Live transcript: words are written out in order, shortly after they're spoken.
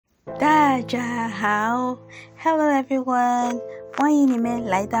大家好 Hello everyone 欢迎你们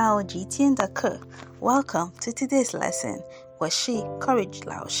来到今天的课 Welcome to today's lesson 我是 Courage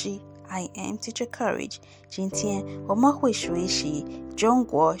老师 I am teacher Courage 今天我们会学习中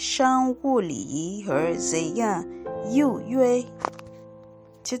国商务礼仪和怎样优越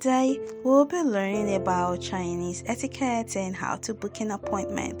Today we'll be learning about Chinese etiquette and how to book an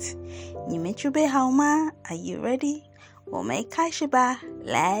appointment 你们准备好吗 Are you ready?我们开始吧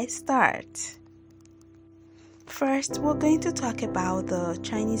Let's start. First, we're going to talk about the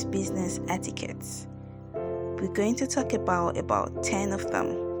Chinese business etiquettes. We're going to talk about 10 of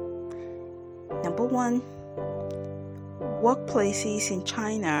them. Number 1, workplaces in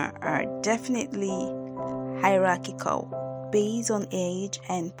China are definitely hierarchical based on age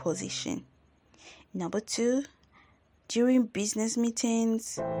and position. Number 2, during business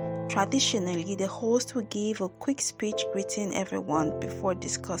meetings, traditionally, the host will give a quick speech greeting everyone before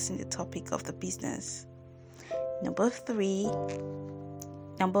discussing the topic of the business. Number 3,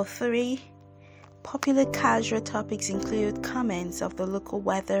 popular casual topics include comments of the local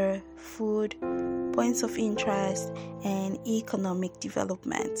weather, food, points of interest, and economic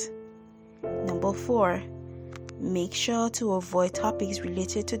development. Number 4, make sure to avoid topics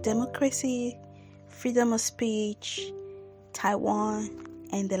related to democracy, freedom of speech, Taiwan,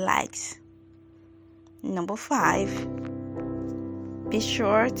 and the likes. Number 5, be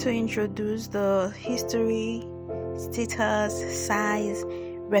sure to introduce the history, status, size,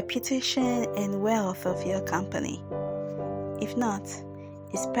 reputation, and wealth of your company. If not,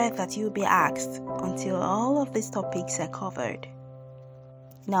 expect that you'll be asked until all of these topics are covered.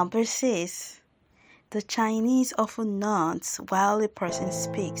 Number 6, the Chinese often nods while a person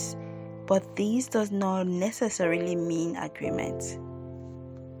speaks, but this does not necessarily mean agreement.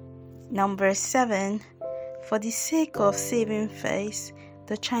 Number 7, for the sake of saving face,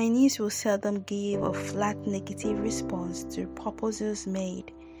 the Chinese will seldom give a flat negative response to proposals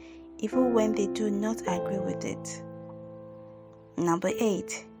made, even when they do not agree with it. Number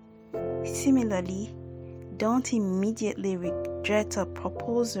 8, similarly, don't immediately reject a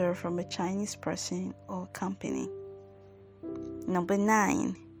proposal from a Chinese person or company. Number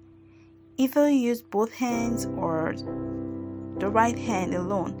 9, either use both hands or the right hand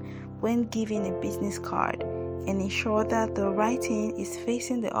alone when giving a business card and ensure that the writing is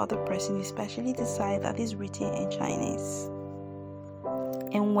facing the other person, especially the side that is written in Chinese.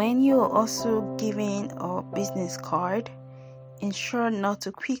 And when you're also giving a business card, ensure not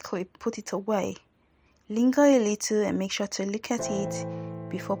to quickly put it away. Linger a little and make sure to look at it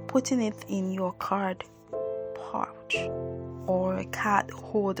before putting it in your card pouch or a card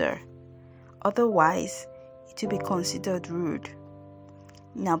holder. Otherwise, it will be considered rude.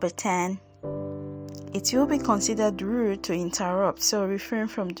 Number 10, it will be considered rude to interrupt, so refrain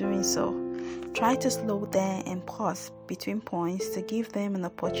from doing so. Try to slow down and pause between points to give them an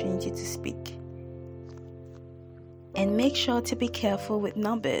opportunity to speak. And make sure to be careful with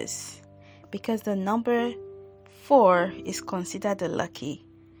numbers, because the number 4 is considered the lucky,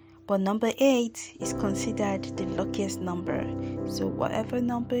 but number 8 is considered the luckiest number. So whatever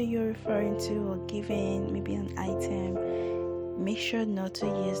number you're referring to or giving maybe an item, make sure not to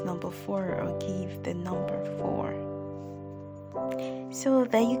use number 4 or give the number 4. So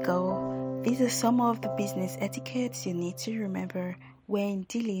there you go. These are some of the business etiquettes you need to remember when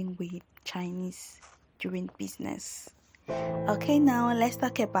dealing with Chinese during business. Okay, now let's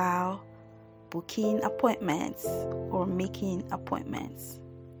talk about booking appointments or making appointments.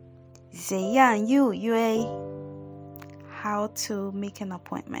 怎样预约 How to make an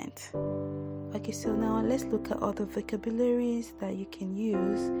appointment. Okay, so now let's look at other vocabularies that you can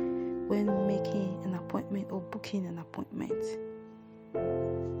use when making an appointment or booking an appointment.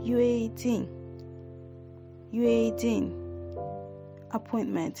 约定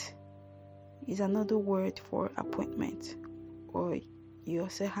Appointment is another word for appointment. Or you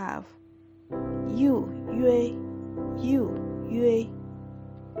also have 预约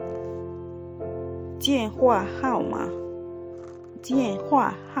电话号码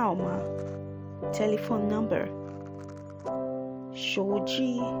Telephone number 手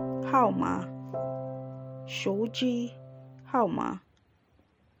机号码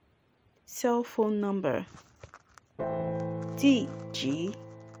Cell phone number 地址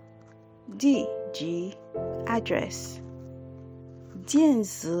Address 电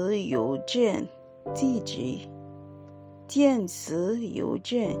子邮件地址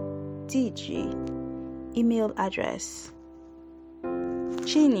Email address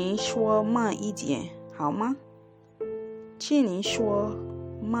请您说慢一点好吗？请您说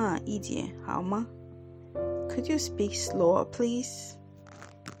慢一点好吗？Could you speak slower, please?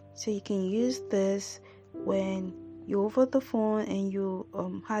 So you can use this when you're over the phone and you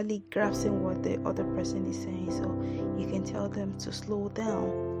hardly grasping what the other person is saying. So you can tell them to slow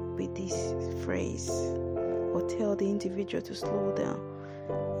down with this phrase, or tell the individual to slow down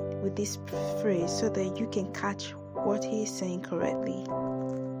with this phrase so that you can catch what he is saying correctly.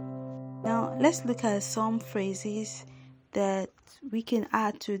 Now let's look at some phrases that we can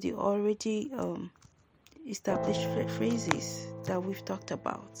add to the already established phrases that we've talked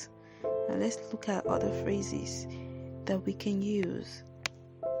about. Now let's look at other phrases that we can use.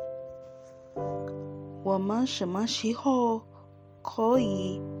 我们什么时候可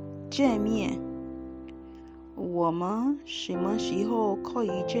以见面？我们什么时候可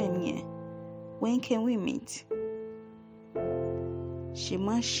以见面？ When can we meet? 什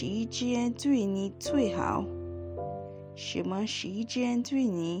么时间对你最好？什么时间对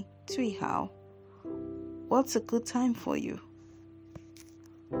你最好？ What's a good time for you?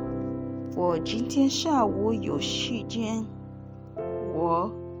 我今天下午有时间。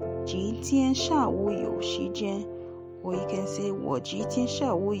我今天下午有时间。Or you can say 我今天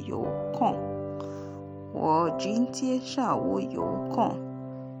下午有空。我今天下午有空。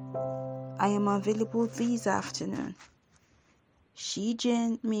I am available this afternoon. 时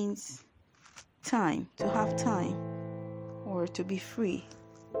间 means time, to have time, or to be free.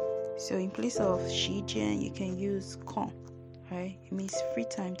 So in place of 时间, you can use 空, right? It means free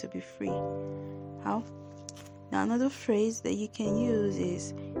time, to be free. How? Now another phrase that you can use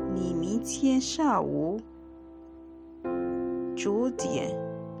is 你明天下午9点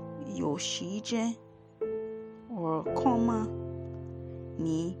有时间 or 空吗？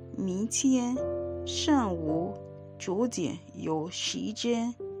你明天上午9点有时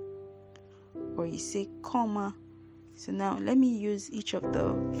间 or you say 空吗？ So now let me use each of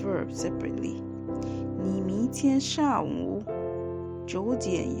the verbs separately. 你明天下午9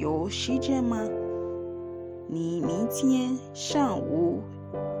点有时间吗？你明天上午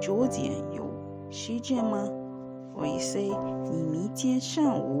9点有时间吗？ Or you say 你明天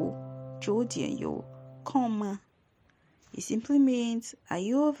上午9点有空吗？ It simply means, are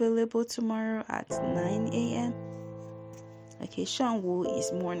you available tomorrow at 9 a.m.? Okay, 上午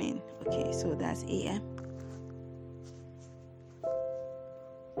is morning. Okay, so that's a.m.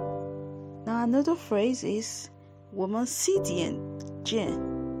 Now another phrase is 我们4点见。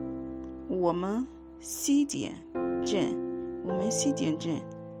我们4点见。我们4点见。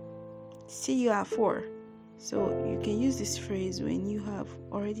See you at 4. So you can use this phrase when you have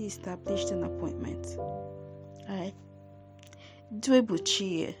already established an appointment. Alright. 对不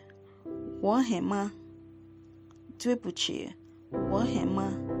起，我很忙。对不起，我很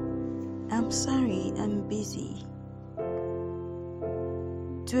忙。I'm sorry, I'm busy.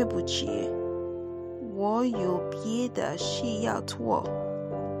 对不起，我有别的事要做。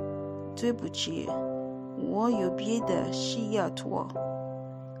对不起，我有别的事要做。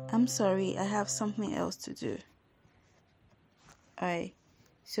I'm sorry, I have something else to do. Alright,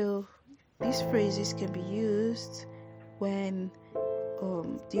 so these phrases can be used when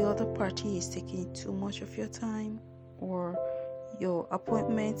the other party is taking too much of your time, or your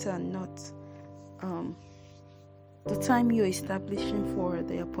appointments are not the time you're establishing for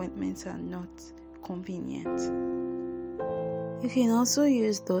the appointments are not convenient. You can also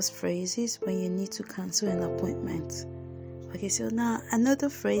use those phrases when you need to cancel an appointment. Okay, so now another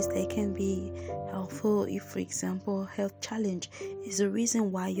phrase that can be helpful if, for example, health challenge is the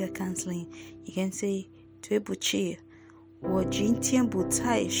reason why you're canceling. You can say 对不起，我今天不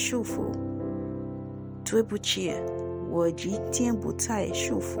太舒服。对不起，我今天不太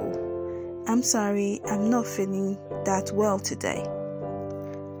舒服。I'm sorry, I'm not feeling that well today.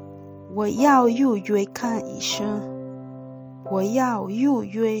 我要预约看医生。我要预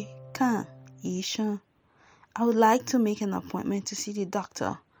约看医生。I would like to make an appointment to see the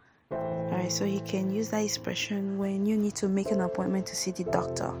doctor. Alright, so you can use that expression when you need to make an appointment to see the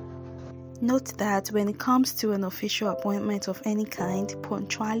doctor. Note that when it comes to an official appointment of any kind,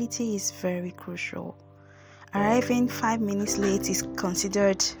 punctuality is very crucial. Arriving 5 minutes late is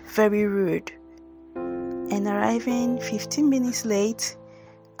considered very rude. And arriving 15 minutes late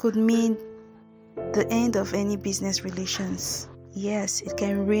could mean the end of any business relations. Yes, it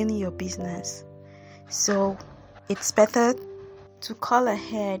can ruin your business. So it's better to call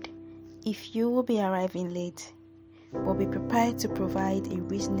ahead if you will be arriving late, but be prepared to provide a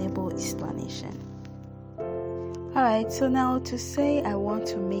reasonable explanation. Alright, so now to say I want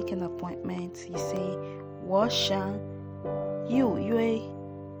to make an appointment, you say 我想预约.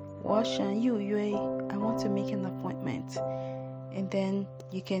 我想预约. I want to make an appointment. And then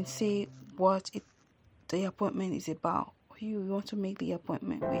you can say what the appointment is about. you want to make the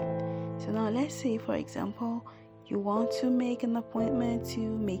appointment with. So now let's say, for example, you want to make an appointment to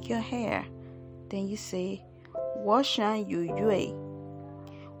make your hair. Then you say, 我想预约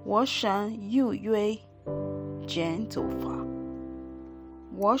剪头发。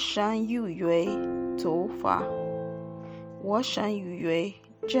我想预约头发。我想预约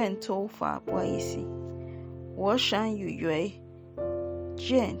剪头发，不好意思。我想预约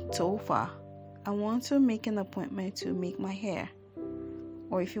剪头发。I want to make an appointment to make my hair.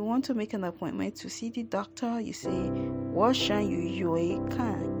 Or if you want to make an appointment to see the doctor, you say 我想预约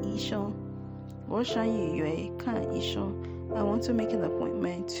看医生。我想预约看医生。I want to make an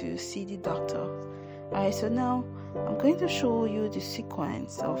appointment to see the doctor. Alright, so now I'm going to show you the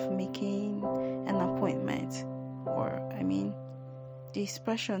sequence of making an appointment, or the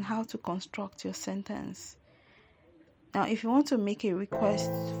expression, how to construct your sentence. Now, if you want to make a request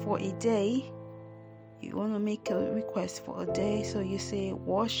for a day, you want to make a request for a day, so you say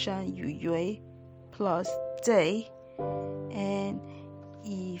我想预约 plus day, and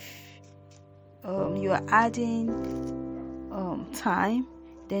if you are adding time,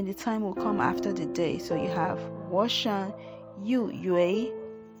 then the time will come after the day. So you have 我想预约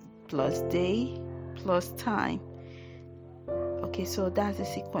plus day plus time. Okay, so that's the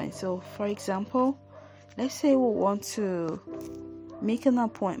sequence. So for example, let's say we want to make an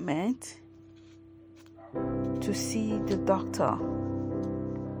appointment to see the doctor.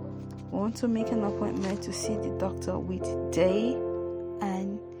 We want to make an appointment to see the doctor with day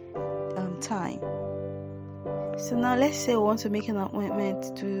and time. So now let's say we want to make an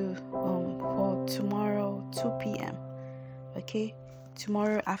appointment to for tomorrow 2 p.m. Okay,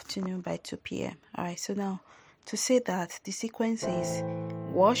 tomorrow afternoon by 2 p.m. Alright, so now to say that, the sequence is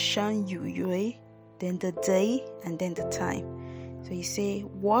我想预约 then the day and then the time. So you say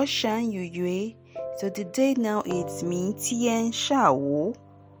我想预约, so the day now is 明天下午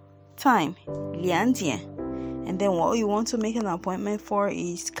time 2点, and then what you want to make an appointment for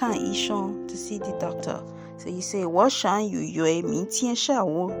is 看医生 to see the doctor. So you say 我想预约明天下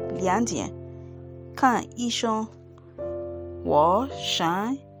午2点看医生。我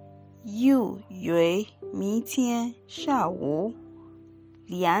想预约明天下午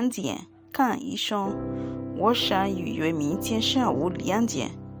2点看医生。我想预约明天下午2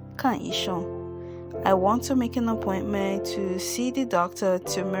点看医生。I want to make an appointment to see the doctor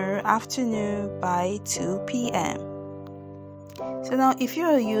tomorrow afternoon by 2 p.m. So now if you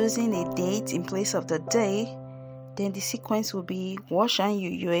are using a date in place of the day, then the sequence will be 我想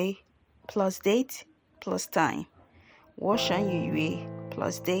预约 plus date plus time. 我想预约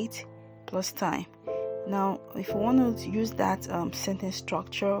plus date plus time. Now, if you want to use that sentence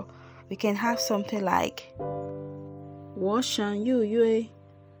structure, we can have something like 我想预约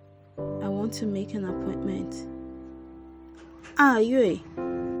I want to make an appointment. 2月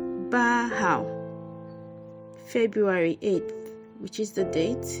8号 February 8th, which is the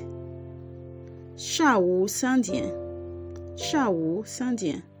date. 下午3点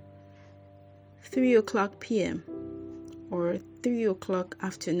 3 o'clock p.m. or 3 o'clock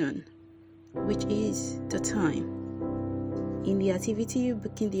afternoon, which is the time. In the activity you're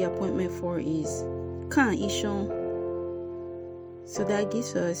booking the appointment for is 看医生. So that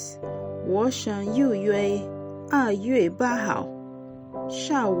gives us 我想预约2月8号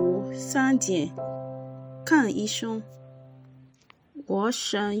下午3点看医生。我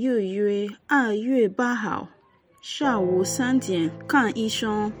想预约2月8号下午3点看医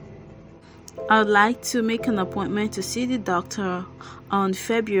生。I'd like to make an appointment to see the doctor on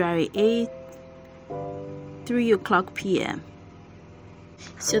February 8th, 3 o'clock p.m.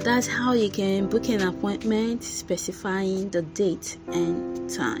 So that's how you can book an appointment specifying the date and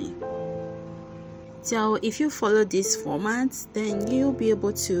time. So if you follow this format, then you'll be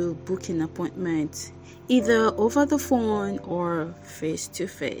able to book an appointment either over the phone or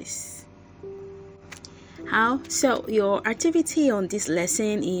face-to-face. How? So your activity on this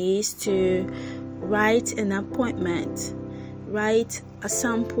lesson is to write an appointment, write a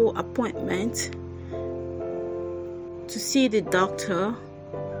sample appointment to see the doctor.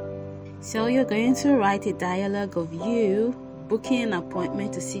 So you're going to write a dialogue of you booking an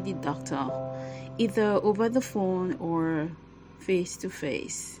appointment to see the doctor, either over the phone or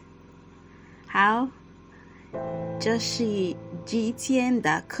face-to-face. How? 这是几天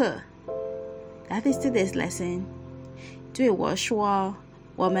的课 That is today's lesson. 对我说，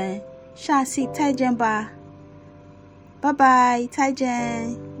我们下次再见吧。拜拜，再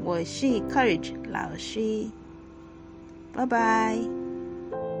见。我是 Courage 老师。拜拜。